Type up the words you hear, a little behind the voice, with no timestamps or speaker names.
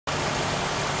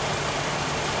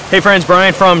Hey friends,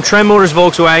 Brian from Trend Motors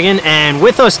Volkswagen, and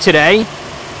with us today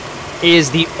is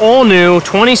the all-new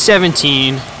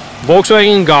 2017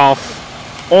 Volkswagen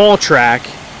Golf ALLTRACK.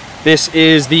 This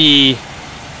is the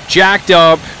jacked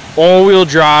up all-wheel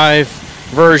drive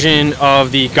version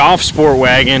of the Golf Sport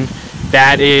Wagon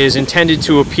that is intended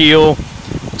to appeal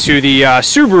to the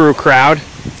Subaru crowd,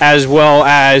 as well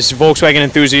as Volkswagen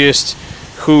enthusiasts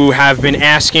who have been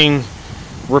asking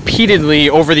repeatedly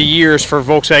over the years for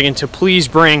Volkswagen to please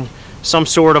bring some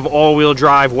sort of all-wheel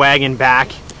drive wagon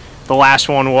back. The last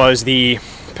one was the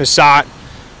Passat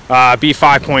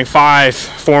B5.5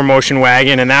 4MOTION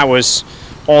wagon, and that was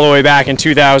all the way back in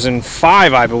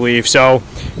 2005, I believe. So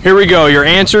here we go. Your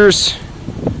answers,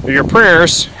 your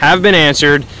prayers have been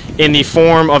answered in the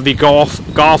form of the Golf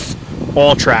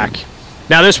ALLTRACK.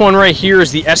 Now this one right here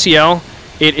is the SEL.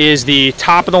 It is the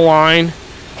top of the line,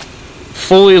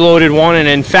 fully loaded one, and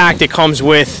in fact it comes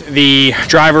with the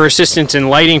driver assistance and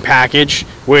lighting package,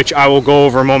 which I will go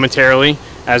over momentarily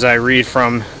as I read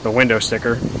from the window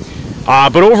sticker.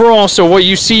 But overall, so what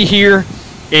you see here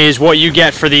is what you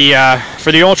get for the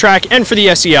ALLTRACK and for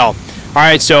the SEL. All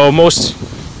right, so most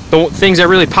the things that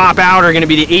really pop out are going to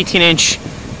be the 18-inch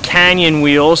Canyon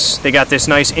wheels. They got this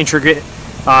nice intricate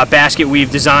basket weave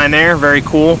design there, very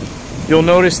cool. You'll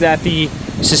notice that the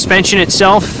suspension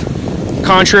itself,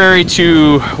 contrary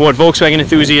to what Volkswagen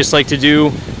enthusiasts like to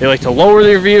do, they like to lower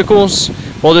their vehicles.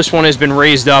 Well, this one has been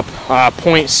raised up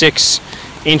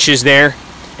 0.6 inches there,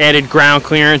 added ground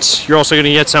clearance. You're also going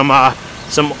to get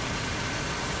some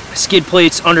skid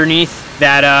plates underneath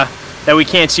that we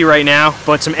can't see right now,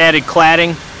 but some added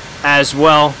cladding as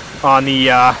well on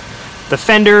the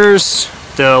fenders,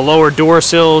 the lower door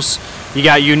sills. You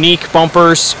got unique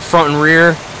bumpers front and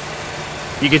rear.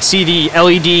 You can see the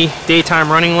LED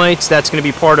daytime running lights. That's going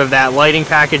to be part of that lighting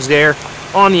package there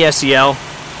on the SEL.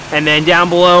 And then down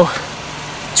below,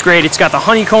 it's great. It's got the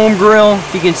honeycomb grille.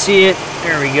 If you can see it,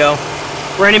 there we go.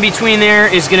 Right in between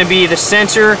there is going to be the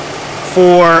sensor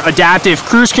for adaptive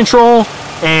cruise control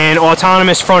and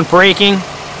autonomous front braking.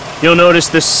 You'll notice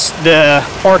the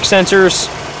park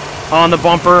sensors on the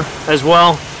bumper as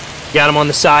well. You got them on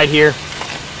the side here.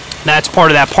 That's part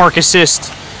of that park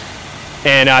assist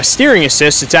and steering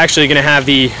assist. It's actually going to have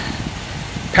the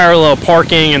parallel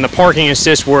parking and the parking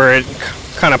assist where it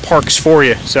kind of parks for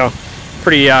you. So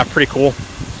pretty cool.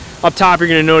 Up top, you're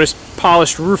going to notice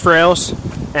polished roof rails,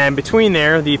 and between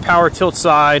there, the power tilt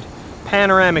side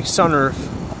panoramic sunroof.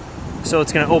 So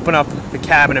it's going to open up the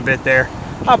cabin a bit there.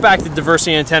 Out back, the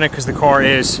diversity antenna, because the car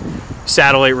is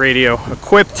satellite radio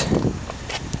equipped.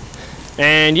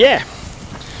 And yeah.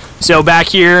 So back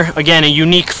here, again, a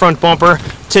unique front bumper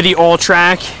to the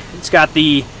ALLTRACK. It's got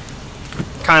the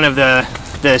kind of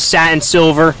the satin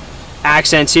silver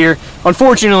accents here.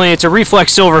 Unfortunately, it's a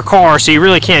reflex silver car, so you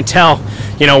really can't tell,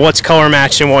 you know, what's color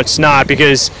matched and what's not,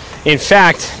 because in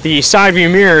fact, the side view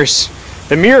mirrors,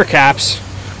 the mirror caps,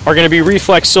 are going to be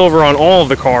reflex silver on all of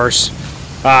the cars.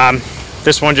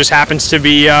 This one just happens to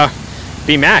be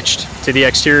matched to the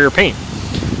exterior paint.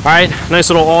 All right,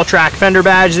 nice little ALLTRACK fender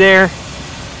badge there.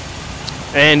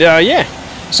 And yeah,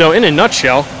 so in a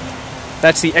nutshell,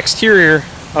 that's the exterior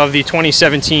of the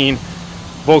 2017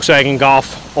 Volkswagen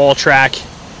Golf ALLTRACK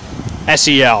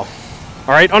SEL. All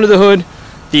right, under the hood,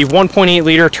 the 1.8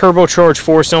 liter turbocharged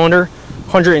 4-cylinder,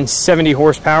 170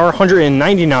 horsepower,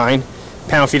 199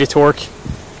 pound-feet of torque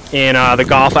in the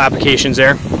Golf applications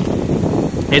there.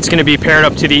 It's going to be paired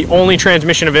up to the only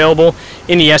transmission available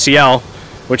in the SEL,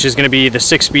 which is going to be the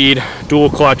 6-speed dual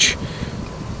clutch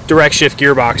direct shift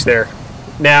gearbox there.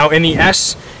 Now in the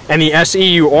S and the SE,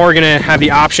 you are going to have the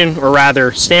option, or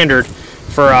rather standard,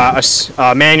 for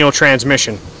a manual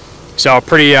transmission. So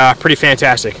pretty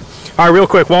fantastic. All right, real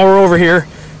quick, while we're over here,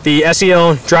 the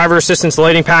SEL driver assistance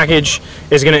lighting package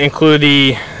is going to include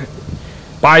the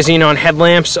bi-xenon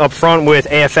headlamps up front with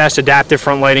AFS adaptive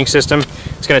front lighting system.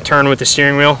 It's going to turn with the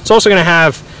steering wheel. It's also going to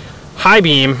have high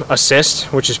beam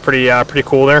assist, which is pretty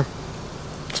cool there.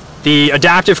 The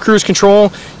adaptive cruise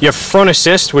control, you have front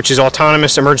assist, which is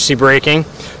autonomous emergency braking,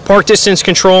 park distance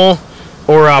control,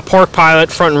 or park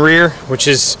pilot front and rear, which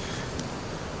is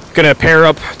going to pair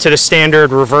up to the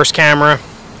standard reverse camera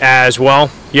as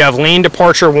well. You have lane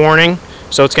departure warning,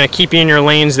 so it's going to keep you in your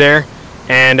lanes there.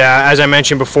 And as I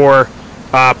mentioned before,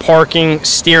 parking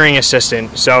steering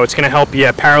assistant, so it's going to help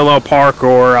you parallel park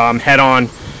or head-on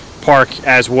park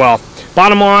as well.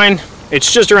 Bottom line,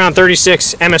 it's just around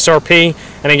 $36 MSRP,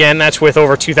 and again, that's with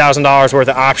over $2,000 worth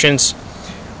of options.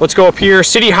 Let's go up here,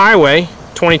 city highway,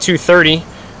 2230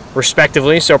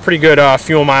 respectively, so pretty good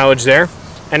fuel mileage there.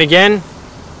 And again,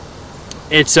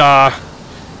 it's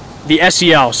the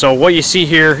SEL, so what you see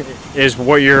here is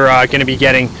what you're going to be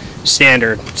getting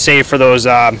standard, save for those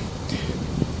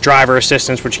driver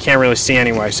assistance, which you can't really see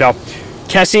anyway. So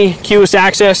KESI, keyless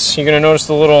access, you're going to notice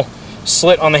the little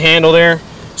slit on the handle there,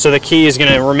 so the key is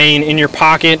going to remain in your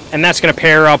pocket, and that's going to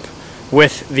pair up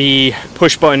with the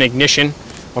push button ignition.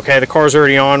 Okay, the car's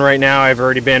already on right now. I've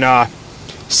already been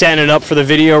setting it up for the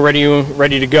video,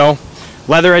 ready to go.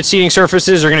 Leatherette seating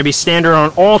surfaces are going to be standard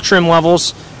on all trim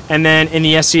levels, and then in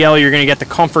the SEL you're going to get the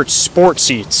Comfort Sport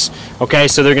seats. Okay,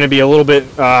 so they're going to be a little bit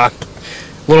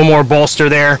more bolster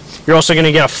there. You're also going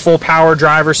to get a full power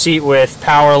driver seat with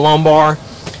power lumbar.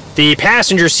 The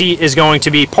passenger seat is going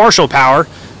to be partial power,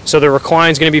 so the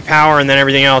recline is going to be power, and then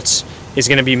everything else is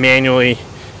going to be manually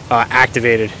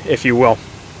activated, if you will.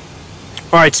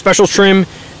 All right, special trim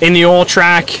in the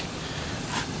ALLTRACK.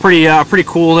 Pretty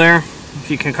cool there. If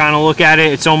you can kind of look at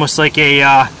it, it's almost like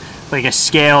a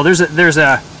scale. There's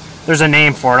a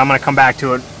name for it. I'm going to come back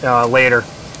to it later.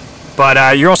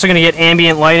 But you're also going to get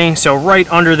ambient lighting. So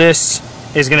right under this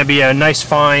is going to be a nice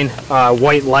fine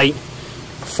white light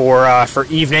for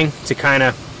evening to kind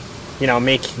of, you know,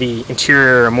 make the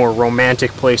interior a more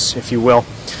romantic place, if you will.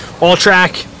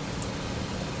 ALLTRACK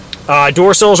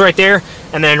door sills right there,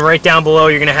 and then right down below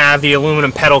you're going to have the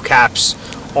aluminum pedal caps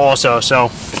also. So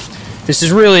this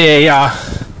is really a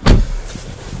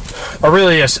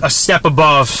step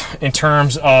above in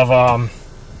terms of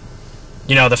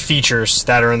you know, the features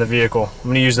that are in the vehicle. I'm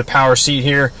going to use the power seat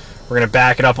here. We're going to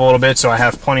back it up a little bit so I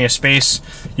have plenty of space.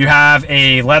 You have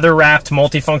a leather wrapped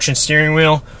multifunction steering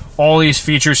wheel. All these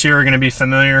features here are going to be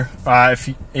familiar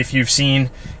if you've seen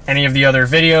any of the other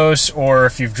videos, or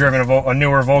if you've driven a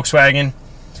newer Volkswagen.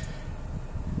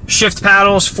 Shift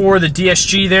paddles for the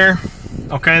DSG there.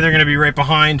 Okay, they're going to be right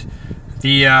behind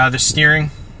the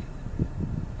steering.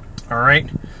 All right,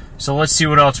 so let's see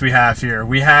what else we have here.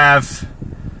 We have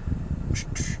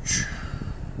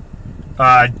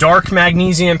dark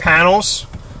magnesium panels,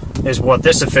 is what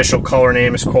this official color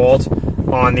name is called,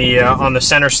 on the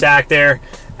center stack there,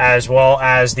 as well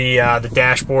as the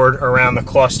dashboard around the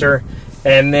cluster.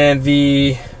 And then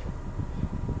this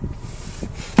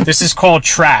is called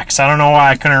Tracks. I don't know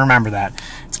why I couldn't remember that.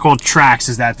 It's called Tracks,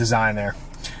 is that design there.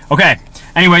 Okay,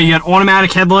 anyway, you got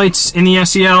automatic headlights in the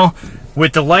SEL.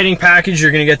 With the lighting package,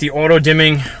 you're going to get the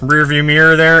auto-dimming rear-view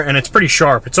mirror there, and it's pretty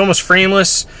sharp. It's almost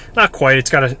frameless. Not quite. It's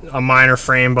got a minor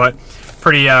frame, but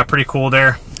pretty cool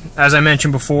there. As I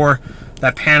mentioned before,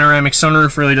 that panoramic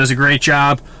sunroof really does a great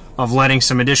job of letting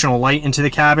some additional light into the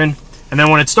cabin. And then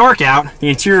when it's dark out, the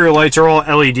interior lights are all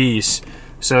LEDs.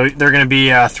 So they're going to be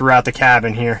throughout the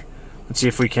cabin here. Let's see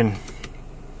if we can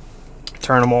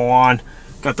turn them all on.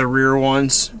 Got the rear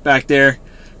ones back there.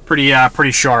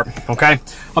 Pretty sharp. Okay,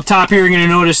 up top here you're going to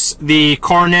notice the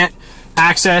CarNet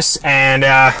access, and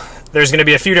there's going to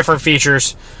be a few different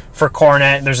features for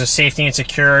CarNet. There's a safety and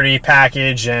security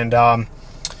package, and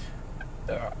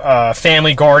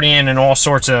Family Guardian, and all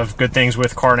sorts of good things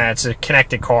with CarNet. It's a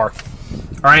connected car.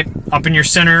 All right, up in your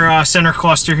center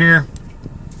cluster here,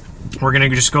 we're going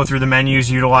to just go through the menus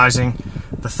utilizing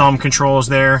the thumb controls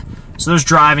there. So there's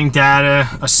driving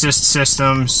data, assist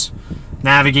systems,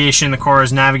 navigation. The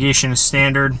car's navigation is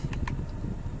standard,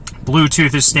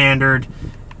 Bluetooth is standard,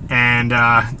 and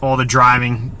all the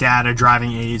driving data,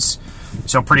 driving aids.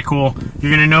 So pretty cool. You're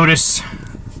going to notice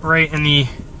right in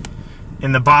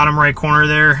the bottom right corner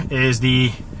there is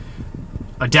the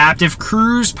adaptive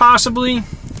cruise, possibly.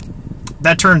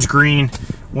 That turns green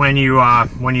when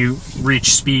you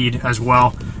reach speed as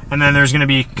well. And then there's going to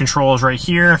be controls right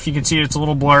here. If you can see it, it's a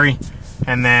little blurry.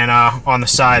 And then on the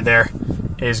side there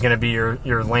is going to be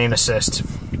your lane assist.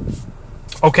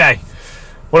 Okay,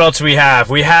 what else do we have?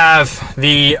 We have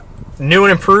the new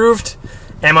and improved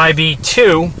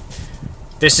MIB2.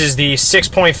 This is the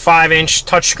 6.5-inch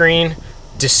touchscreen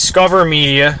Discover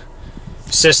Media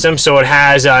system. So it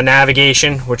has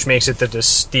navigation, which makes it the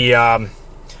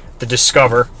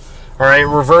Discover. All right,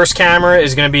 reverse camera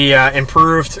is going to be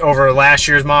improved over last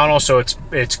year's model, so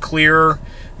it's clearer.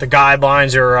 The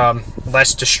guidelines are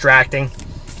less distracting.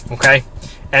 Okay.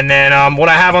 And then what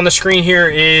I have on the screen here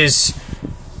is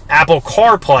Apple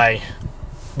CarPlay.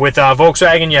 With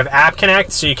Volkswagen, you have App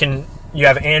Connect, so you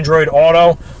have Android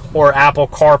Auto or Apple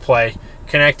CarPlay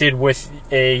connected with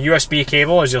a USB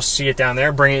cable, as you'll see it down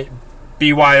there. Bring it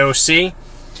BYOC,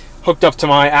 hooked up to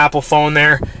my Apple phone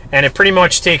there, and it pretty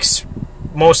much takes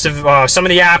most of some of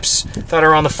the apps that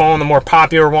are on the phone, the more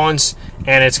popular ones,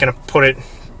 and it's going to put it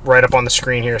right up on the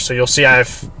screen here. So you'll see I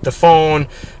have the phone,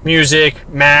 music,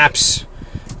 maps,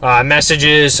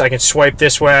 messages. I can swipe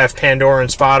this way. I have Pandora and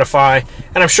Spotify,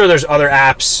 and I'm sure there's other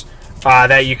apps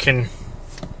that you can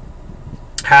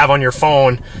have on your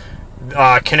phone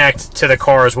connect to the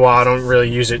car as well. I don't really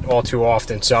use it all too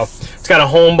often. So it's got a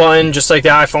home button just like the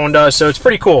iPhone does, so it's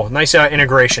pretty cool. Nice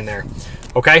integration there.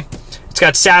 Okay, it's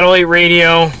got satellite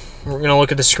radio. We're gonna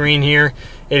look at the screen here.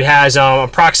 It has a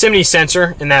proximity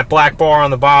sensor in that black bar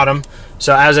on the bottom,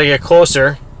 so as I get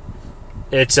closer,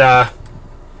 it's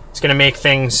gonna make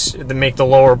the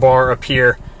lower bar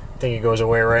appear. I think it goes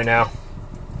away right now.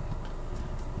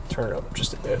 Turn it up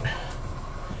just a bit.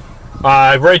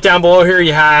 Right down below here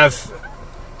you have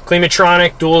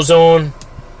Climatronic, dual zone,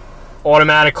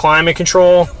 automatic climate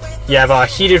control. You have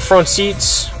heated front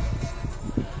seats.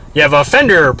 You have a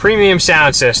Fender premium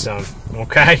sound system.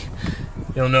 Okay,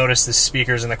 you'll notice the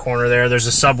speakers in the corner there. There's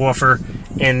a subwoofer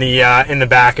in the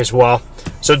back as well.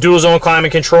 So dual zone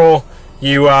climate control.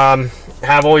 You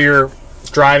have all your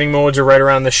driving modes are right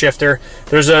around the shifter.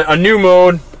 There's a new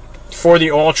mode for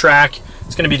the ALLTRACK.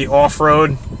 It's going to be the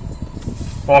off-road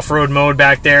mode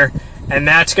back there, and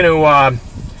that's going to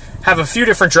have a few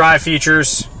different drive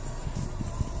features,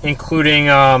 including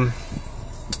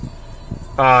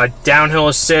downhill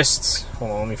assists.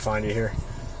 Hold on, let me find it here.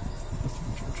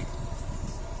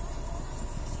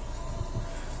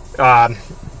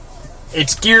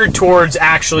 It's geared towards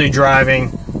actually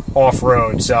driving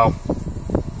off-road, so,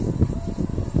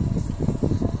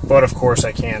 but of course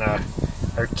I can't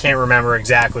remember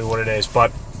exactly what it is,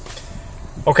 but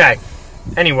okay.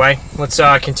 Anyway, let's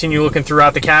continue looking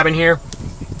throughout the cabin here.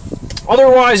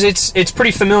 Otherwise, it's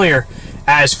pretty familiar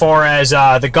as far as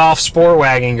the Golf Sport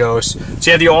Wagon goes. So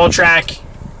you have the ALLTRACK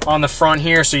on the front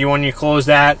here, so when you close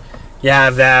that, you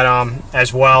have that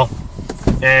as well.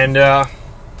 And yeah,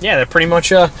 that pretty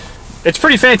much it's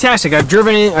pretty fantastic. I've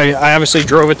driven it. I obviously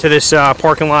drove it to this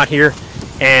parking lot here,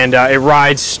 and it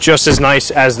rides just as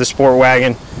nice as the Sport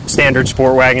Wagon, standard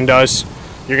Sport Wagon does.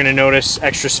 You're going to notice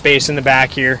extra space in the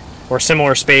back here, or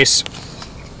similar space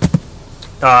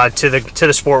to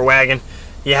the Sport Wagon.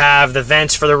 You have the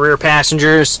vents for the rear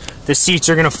passengers. The seats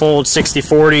are going to fold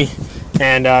 60-40,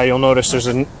 and you'll notice there's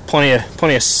plenty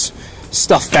of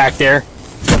stuff back there.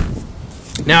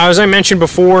 Now, as I mentioned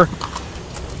before,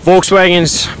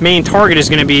 Volkswagen's main target is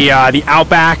going to be the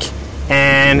Outback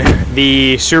and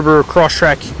the Subaru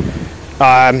Crosstrek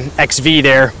XV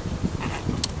there.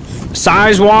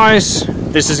 Size-wise,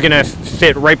 this is going to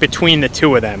fit right between the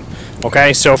two of them.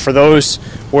 Okay, so for those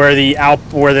where the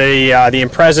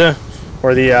Impreza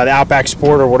or the Outback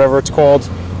Sport or whatever it's called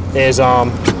is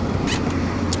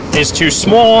too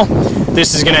small,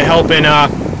 this is going to help in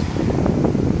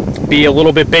be a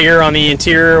little bit bigger on the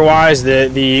interior wise.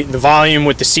 The volume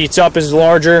with the seats up is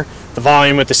larger, the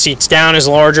volume with the seats down is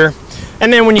larger,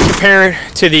 and then when you compare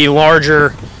it to the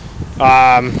larger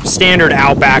standard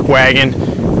Outback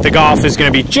wagon, the Golf is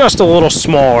going to be just a little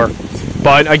smaller,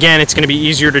 but again, it's going to be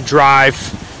easier to drive,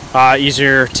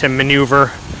 easier to maneuver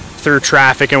through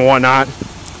traffic and whatnot.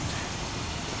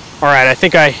 Alright, I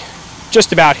think I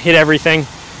just about hit everything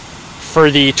for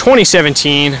the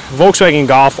 2017 Volkswagen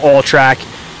Golf ALLTRACK.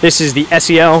 This is the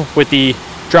SEL with the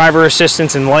driver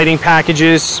assistance and lighting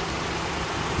packages.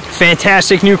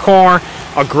 Fantastic new car,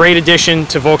 a great addition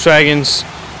to Volkswagen's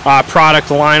product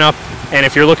lineup, and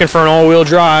if you're looking for an all-wheel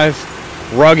drive,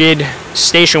 rugged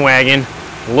station wagon,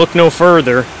 look no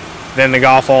further than the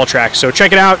Golf ALLTRACK. So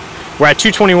check it out. We're at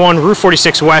 221 Route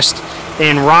 46 West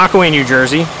in Rockaway, New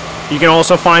Jersey. You can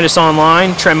also find us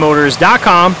online,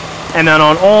 trendmotors.com, and then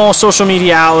on all social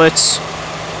media outlets,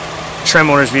 Trend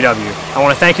Motors VW. I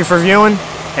want to thank you for viewing,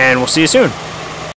 and we'll see you soon.